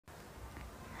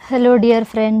Hello dear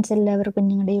friends, എല്ലാവർക്കും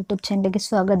ഞങ്ങളുടെ YouTube ചാനലിലേക്ക്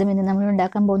സ്വാഗതം. ഇന്ന് നമ്മൾ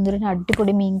ഉണ്ടാക്കാൻ പോകുന്നൊരു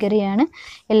അടിപൊളി മീൻ കറിയാണ്.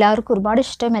 എല്ലാവർക്കും ഒരുപാട്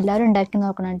ഇഷ്ടം. എല്ലാവരും ഉണ്ടാക്കി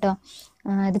നോക്കണം കേട്ടോ.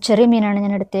 ഇത് ചെറിയ മീനാണ്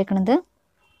ഞാൻ എടുത്തേക്കുന്നത്.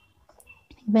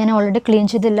 ഇപ്പോൾ ഞാൻ ഓൾറെഡി ക്ലീൻ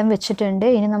ചെയ്തെല്ലാം വെച്ചിട്ടുണ്ട്.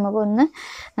 ഇനി നമുക്കൊന്ന്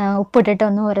ഉപ്പിട്ടിട്ട്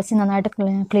ഒന്ന് ഉരച്ച് നന്നായിട്ട്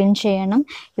ക്ലീൻ ചെയ്യണം.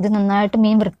 ഇത് നന്നായിട്ട്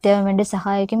മീൻ വൃത്തിയാകാൻ വേണ്ടി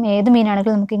സഹായിക്കും. ഏത്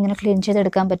മീനാണെങ്കിലും നമുക്ക് ഇങ്ങനെ ക്ലീൻ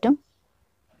ചെയ്തെടുക്കാൻ പറ്റും.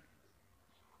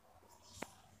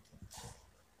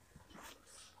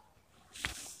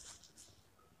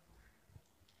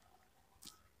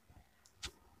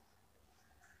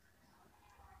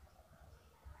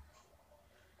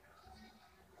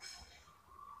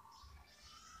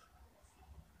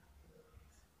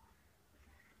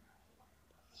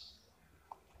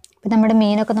 ഇപ്പം നമ്മുടെ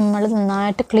മീനൊക്കെ നമ്മൾ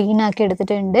നന്നായിട്ട് ക്ലീൻ ആക്കി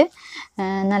എടുത്തിട്ടുണ്ട്.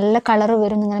 നല്ല കളർ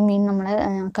വരും. ഇങ്ങനെ മീൻ നമ്മൾ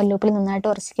കല്ലുപ്പിൽ നന്നായിട്ട്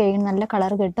ഉരച്ച് കഴിയുമ്പോൾ നല്ല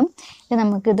കളർ കിട്ടും. ഇനി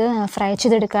നമുക്കിത് ഫ്രൈ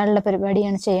ചെയ്തെടുക്കാനുള്ള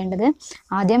പരിപാടിയാണ് ചെയ്യേണ്ടത്.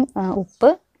 ആദ്യം ഉപ്പ്,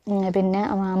 പിന്നെ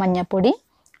മഞ്ഞൾപ്പൊടി,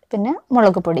 പിന്നെ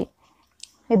മുളക് പൊടി.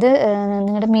 ഇത്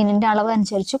നിങ്ങളുടെ മീനിൻ്റെ അളവ്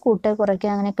അനുസരിച്ച് കൂട്ടുക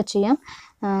കുറയ്ക്കുക അങ്ങനെയൊക്കെ ചെയ്യാം.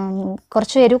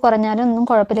 കുറച്ച് എരിവ് കുറഞ്ഞാലും ഒന്നും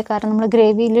കുഴപ്പമില്ല, കാരണം നമ്മൾ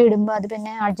ഗ്രേവിയിൽ ഇടുമ്പോൾ അത്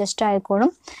പിന്നെ അഡ്ജസ്റ്റ്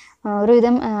ആയിക്കോളും.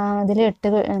 ഒരുവിധം ഇതിലിട്ട്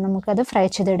നമുക്കത് ഫ്രൈ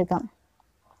ചെയ്തെടുക്കാം.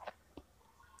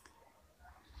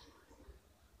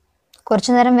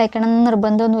 കുറച്ച് നേരം വെക്കണം എന്ന്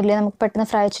നിർബന്ധമൊന്നുമില്ല. നമുക്ക് പെട്ടെന്ന്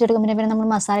ഫ്രൈ ചെയ്തെടുക്കും. പിന്നെ നമ്മൾ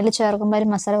മസാലയിൽ ചേർക്കുമ്പോൾ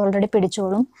മസാല ഓൾറെഡി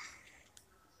പിടിച്ചോളും.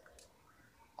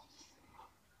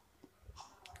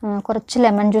 കുറച്ച്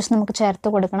ലെമൺ ജ്യൂസ് നമുക്ക് ചേർത്ത്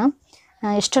കൊടുക്കണം.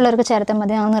 ഇഷ്ടമുള്ളവർക്ക് ചേർത്താൽ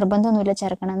മതി. ആ നിർബന്ധമൊന്നുമില്ല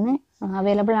ചേർക്കണമെന്ന്.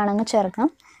 അവൈലബിൾ ആണെങ്കിൽ ചേർക്കാം.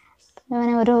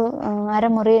 അങ്ങനെ ഒരു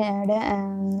അരമുറിയുടെ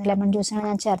ലെമൺ ജ്യൂസാണ്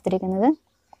ഞാൻ ചേർത്തിരിക്കുന്നത്.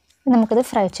 നമുക്കിത്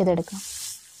ഫ്രൈ ചെയ്തെടുക്കാം.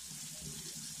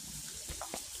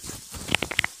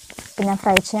 ഇപ്പം ഞാൻ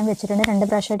ഫ്രൈ ചെയ്യാൻ വെച്ചിട്ടുണ്ട്.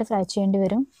 2 പ്രാവശ്യമായിട്ട് ഫ്രൈ ചെയ്യേണ്ടി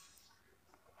വരും.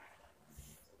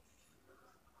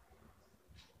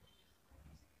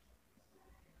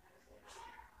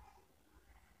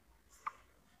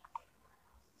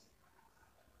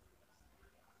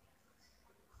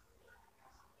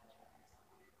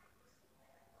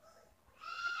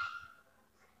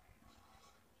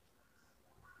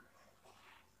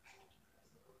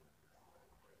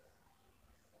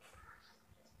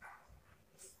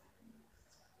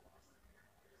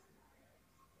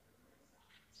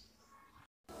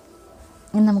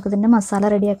 ഇനി നമുക്കിതിൻ്റെ മസാല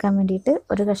റെഡിയാക്കാൻ വേണ്ടിയിട്ട്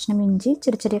ഒരു കഷ്ണം ഇഞ്ചി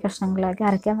ചെറിയ കഷ്ണങ്ങളാക്കി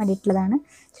അരയ്ക്കാൻ വേണ്ടിയിട്ടുള്ളതാണ്.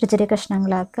 ചെറിയ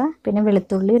കഷ്ണങ്ങളാക്കുക. പിന്നെ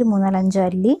വെളുത്തുള്ളി ഒരു 3-4-5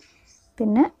 അല്ലി,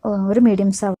 പിന്നെ ഒരു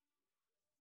മീഡിയം സവാള.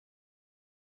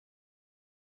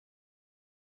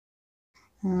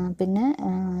 പിന്നെ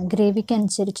ഗ്രേവിക്ക്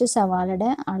അനുസരിച്ച്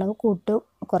സവാളയുടെ അളവ്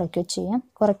കുറയ്ക്കുകയോ ചെയ്യാം.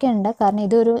 കുറയ്ക്കേണ്ട, കാരണം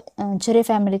ഇതൊരു ചെറിയ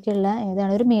ഫാമിലിക്കുള്ള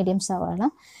ഏതാണ് ഒരു മീഡിയം സവാള.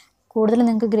 കൂടുതൽ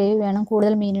നിങ്ങൾക്ക് ഗ്രേവി വേണം,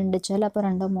 കൂടുതൽ മീൻ ഉണ്ടെച്ചാൽ അപ്പോൾ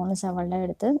 2-3 സവാള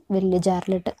എടുത്ത് വലിയ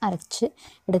ജാറിലിട്ട് അരച്ച്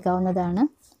എടുക്കാവുന്നതാണ്.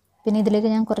 പിന്നെ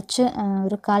ഇതിലേക്ക് ഞാൻ കുറച്ച്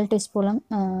ഒരു 1/4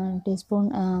 ടീസ്പൂൺ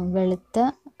വെളുത്ത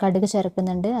കടുക്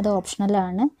ചേർക്കുന്നുണ്ട്. അത്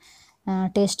ഓപ്ഷണലാണ്.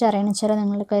 ടേസ്റ്റ് അറിയണമെന്ന് വെച്ചാൽ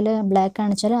നിങ്ങളുടെ കയ്യിൽ ബ്ലാക്ക്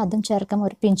ആണെന്ന് വെച്ചാൽ അതും ചേർക്കാം,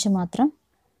 ഒരു പിഞ്ച് മാത്രം.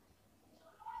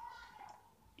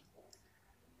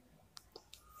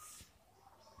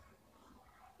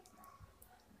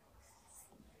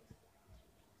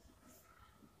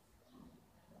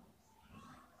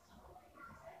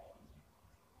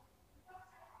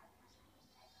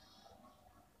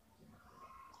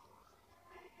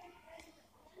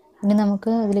 ഇനി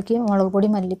നമുക്ക് ഇതിലേക്ക് മുളക് പൊടി,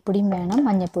 മല്ലിപ്പൊടിയും വേണം,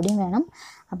 മഞ്ഞൾപ്പൊടിയും വേണം.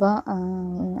 അപ്പോൾ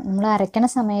നമ്മൾ അരയ്ക്കണ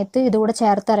സമയത്ത് ഇതുകൂടെ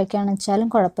ചേർത്ത് അരയ്ക്കുകയാണെന്ന് വെച്ചാലും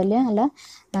കുഴപ്പമില്ല. അല്ല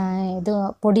ഇത്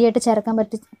പൊടിയായിട്ട് ചേർക്കാൻ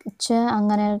പറ്റിച്ച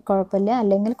അങ്ങനെ കുഴപ്പമില്ല.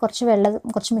 അല്ലെങ്കിൽ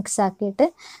കുറച്ച് മിക്സ് ആക്കിയിട്ട്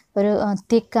ഒരു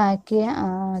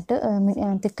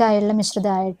തിക്കായുള്ള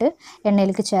മിശ്രിതമായിട്ട്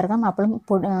എണ്ണയിലേക്ക് ചേർക്കാം. അപ്പോഴും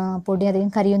പൊടി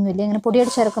അധികം കരിയൊന്നുമില്ല. ഇങ്ങനെ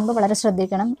പൊടിയായിട്ട് ചേർക്കുമ്പോൾ വളരെ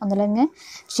ശ്രദ്ധിക്കണം. ഒന്നല്ലെങ്കിൽ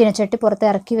ചീനച്ചട്ടി പുറത്ത്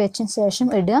ഇറക്കി വെച്ചതിന് ശേഷം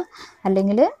ഇടുക,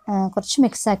 അല്ലെങ്കിൽ കുറച്ച്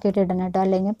മിക്സ് ആക്കിയിട്ട് ഇടണം കേട്ടോ.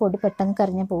 അല്ലെങ്കിൽ പൊടി പെട്ടെന്ന്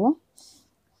കരിഞ്ഞു പോകും.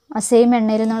 ആ സെയിം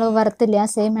എണ്ണയിൽ നമ്മൾ വറുത്തില്ല, ആ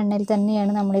സെയിം എണ്ണയിൽ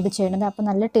തന്നെയാണ് നമ്മളിത് ചെയ്യുന്നത്. അപ്പോൾ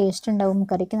നല്ല ടേസ്റ്റ് ഉണ്ടാവും,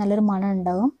 കറിക്ക് നല്ലൊരു മണം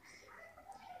ഉണ്ടാവും.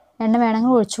 എണ്ണ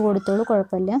വേണമെങ്കിൽ ഒഴിച്ചു കൊടുത്തോളൂ,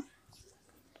 കുഴപ്പമില്ല.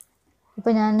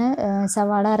 ഇപ്പോൾ ഞാൻ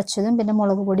സവാള അരച്ചതും പിന്നെ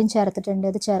മുളക് പൊടിയും ചേർത്തിട്ടുണ്ട്.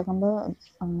 അത് ചേർക്കുമ്പോൾ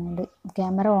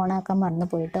ക്യാമറ ഓണാക്കാൻ മറന്നു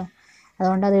പോയിട്ടോ,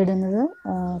 അതുകൊണ്ട് അത് ഇടുന്നത്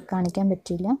കാണിക്കാൻ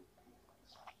പറ്റിയില്ല.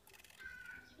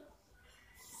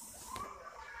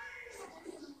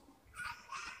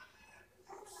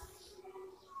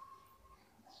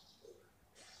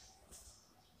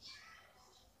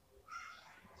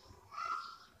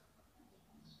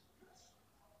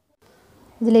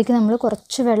 ഇതിലേക്ക് നമ്മൾ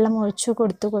കുറച്ച് വെള്ളം ഒഴിച്ച്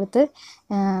കൊടുത്ത്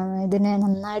ഇതിനെ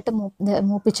നന്നായിട്ട്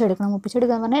മൂപ്പിച്ചെടുക്കണം.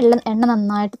 മൂപ്പിച്ചെടുക്കുക എന്ന് പറഞ്ഞാൽ എണ്ണ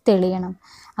നന്നായിട്ട് തെളിയണം.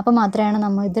 അപ്പോൾ മാത്രമേ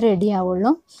നമ്മൾ ഇത് റെഡി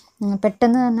ആവുള്ളൂ.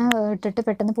 പെട്ടെന്ന് തന്നെ ഇട്ടിട്ട്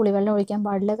പെട്ടെന്ന് പുളിവെള്ളം ഒഴിക്കാൻ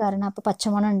പാടില്ല, കാരണം അപ്പോൾ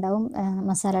പച്ചമണം ഉണ്ടാവും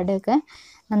മസാലയുടെയൊക്കെ.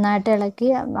 നന്നായിട്ട് ഇളക്കി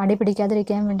അടി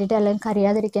പിടിക്കാതിരിക്കാൻ വേണ്ടിയിട്ട്, അല്ലെങ്കിൽ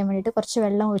കരിയാതിരിക്കാൻ വേണ്ടിയിട്ട് കുറച്ച്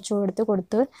വെള്ളം ഒഴിച്ച്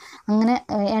കൊടുത്ത് അങ്ങനെ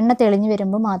എണ്ണ തെളിഞ്ഞ്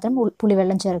വരുമ്പോൾ മാത്രം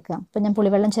പുളിവെള്ളം ചേർക്കുക. അപ്പോൾ ഞാൻ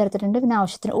പുളിവെള്ളം ചേർത്തിട്ടുണ്ട്. പിന്നെ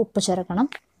ആവശ്യത്തിന് ഉപ്പ് ചേർക്കണം.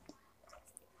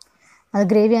 അത്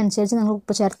ഗ്രേവി അനുസരിച്ച് നിങ്ങൾ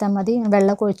ഉപ്പ് ചേർത്താൽ മതി.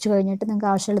 വെള്ളമൊക്കെ ഒഴിച്ച് കഴിഞ്ഞിട്ട് നിങ്ങൾക്ക്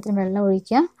ആവശ്യമുള്ളത്തിന് വെള്ളം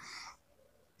ഒഴിക്കുക.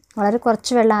 വളരെ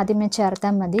കുറച്ച് വെള്ളം ആദ്യമേ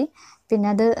ചേർത്താൽ മതി. പിന്നെ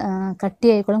അത്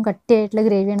കട്ടിയായിക്കോളും. കട്ടിയായിട്ടുള്ള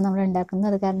ഗ്രേവിയാണ് നമ്മൾ ഉണ്ടാക്കുന്നത്.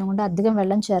 അത് കാരണം കൊണ്ട് അധികം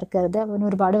വെള്ളം ചേർക്കരുത്. അപ്പോൾ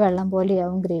ഒരുപാട് വെള്ളം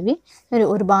പോലെയാവും ഗ്രേവി.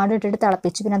 ഒരുപാട് ഇട്ടിട്ട്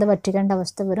തിളപ്പിച്ച് പിന്നെ അത് വറ്റിക്കേണ്ട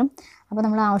അവസ്ഥ വരും. അപ്പോൾ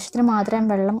നമ്മൾ ആവശ്യത്തിന് മാത്രം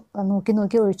വെള്ളം നോക്കി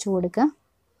നോക്കി ഒഴിച്ചു കൊടുക്കുക.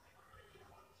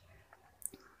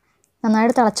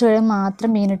 നന്നായിട്ട് തിളച്ച് കഴിയുമ്പോൾ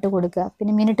മാത്രം മീനിട്ട് കൊടുക്കുക.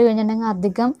 പിന്നെ മീനിട്ട് കഴിഞ്ഞിട്ടുണ്ടെങ്കിൽ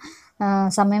അധികം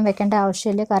സമയം വെക്കേണ്ട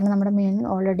ആവശ്യമില്ല. കാരണം നമ്മുടെ മീൻ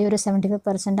ഓൾറെഡി ഒരു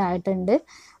 75% ആയിട്ടുണ്ട്.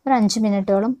 ഒരു 5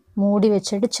 മിനിറ്റോളം മൂടി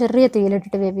വെച്ചിട്ട് ചെറിയ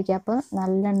തീയിലിട്ടിട്ട് വേവിക്കുക. അപ്പോൾ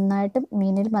നന്നായിട്ട്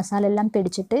മീനിൽ മസാല എല്ലാം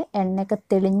പിടിച്ചിട്ട് എണ്ണയൊക്കെ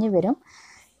തെളിഞ്ഞ് വരും.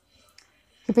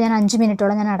 ഇപ്പോൾ ഞാൻ 5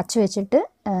 മിനിറ്റോളം ഞാൻ അടച്ചു വെച്ചിട്ട്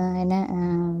എന്നെ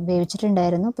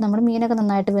വേവിച്ചിട്ടുണ്ടായിരുന്നു. അപ്പോൾ നമ്മുടെ മീനൊക്കെ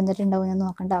നന്നായിട്ട് വെന്തിട്ടുണ്ടാവും. ഞാൻ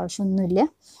നോക്കേണ്ട ആവശ്യമൊന്നുമില്ല.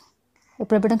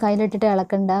 എപ്പോഴെപ്പോഴും കയ്യിലിട്ടിട്ട്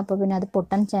ഇളക്കണ്ട. അപ്പോൾ പിന്നെ അത്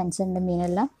പൊട്ടാൻ ചാൻസ് ഉണ്ട്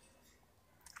മീനെല്ലാം.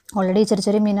 ഓൾറെഡി ചെറിയ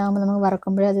ചെറിയ മീനാകുമ്പോൾ നമുക്ക്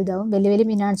വറക്കുമ്പോഴേ അത് ഇതാവും. വലിയ വലിയ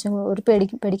മീനാണെന്ന് ഒരു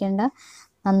പേടിക്കേണ്ട.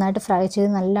 നന്നായിട്ട് ഫ്രൈ ചെയ്ത്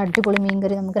നല്ല അടിപൊളി മീൻ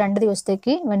കറി നമുക്ക് 2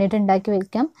 ദിവസത്തേക്ക് വേണ്ടിയിട്ട് ഉണ്ടാക്കി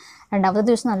വയ്ക്കാം. രണ്ടാമത്തെ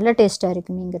ദിവസം നല്ല ടേസ്റ്റ്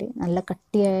ആയിരിക്കും മീൻ കറി. നല്ല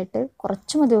കട്ടിയായിട്ട്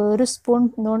കുറച്ച് മതി. ഒരു സ്പൂൺ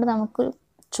ഇതുകൊണ്ട് നമുക്ക്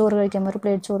ചോറ് കഴിക്കാം, ഒരു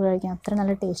പ്ലേറ്റ് ചോറ് കഴിക്കാം. അത്ര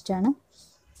നല്ല ടേസ്റ്റാണ്.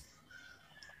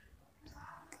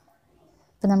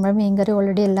 അപ്പോൾ നമ്മുടെ മീൻ കറി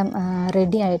ഓൾറെഡി എല്ലാം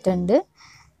റെഡി ആയിട്ടുണ്ട്.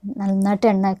 നന്നായിട്ട്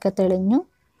എണ്ണയൊക്കെ തെളിഞ്ഞു.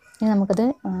 ഇനി നമുക്കത്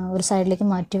ഒരു സൈഡിലേക്ക്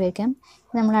മാറ്റി വയ്ക്കാം.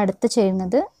 നമ്മൾ അടുത്ത്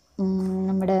ചെയ്യുന്നത്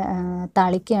നമ്മുടെ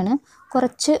താളിക്കയാണ്.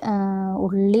 കുറച്ച്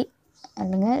ഉള്ളി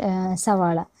അല്ലെങ്കിൽ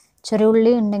സവാള, ചെറിയ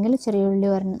ഉള്ളി ഉണ്ടെങ്കിൽ ചെറിയ ഉള്ളി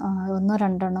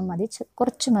 1-2 മതി.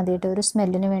 കുറച്ച് മതി കേട്ടോ, ഒരു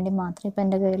സ്മെല്ലിന് വേണ്ടി മാത്രം. ഇപ്പോൾ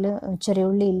എൻ്റെ കയ്യിൽ ചെറിയ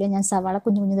ഉള്ളി ഇല്ല. ഞാൻ സവാള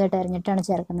കുഞ്ഞുതായിട്ട് അരിഞ്ഞിട്ടാണ്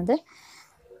ചേർക്കുന്നത്.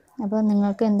 അപ്പോൾ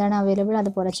നിങ്ങൾക്ക് എന്താണ് അവൈലബിൾ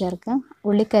അതുപോലെ ചേർക്കാം.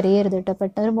 ഉള്ളി കരിയരുത് കേട്ടോ.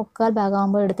 പെട്ടെന്ന് ഒരു 3/4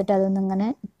 ഭാഗമാകുമ്പോൾ എടുത്തിട്ട് അതൊന്നിങ്ങനെ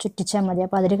ചുറ്റിച്ചാൽ മതി.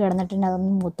 അപ്പോൾ അതിൽ കിടന്നിട്ടുണ്ട്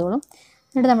അതൊന്നും മൂത്തോളും.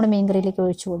 എന്നിട്ട് നമ്മുടെ മീൻ കറിയിലേക്ക്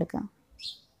ഒഴിച്ചു കൊടുക്കാം.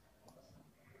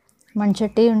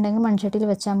 മൺചട്ടി ഉണ്ടെങ്കിൽ മൺചട്ടിയിൽ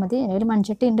വെച്ചാൽ മതി. ഒരു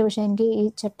മൺചട്ടി ഉണ്ട്, പക്ഷേ എനിക്ക് ഈ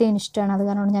ചട്ടി ഇഷ്ടമാണ്. അത്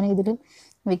കാരണം ഞാൻ ഇതിൽ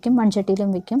വയ്ക്കും, മൺചട്ടിയിലും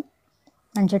വയ്ക്കും.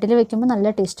 മൺചട്ടിയിൽ വയ്ക്കുമ്പോൾ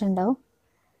നല്ല ടേസ്റ്റ് ഉണ്ടാവും.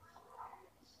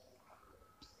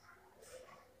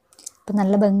 അപ്പം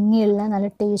നല്ല ഭംഗിയുള്ള നല്ല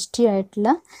ടേസ്റ്റി ആയിട്ടുള്ള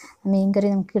മീൻ കറി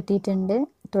നമുക്ക് കിട്ടിയിട്ടുണ്ട്.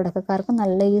 തുടക്കക്കാർക്ക്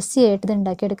നല്ല ഈസി ആയിട്ട് ഇത്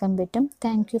ഉണ്ടാക്കിയെടുക്കാൻ പറ്റും.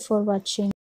 Thank you for watching.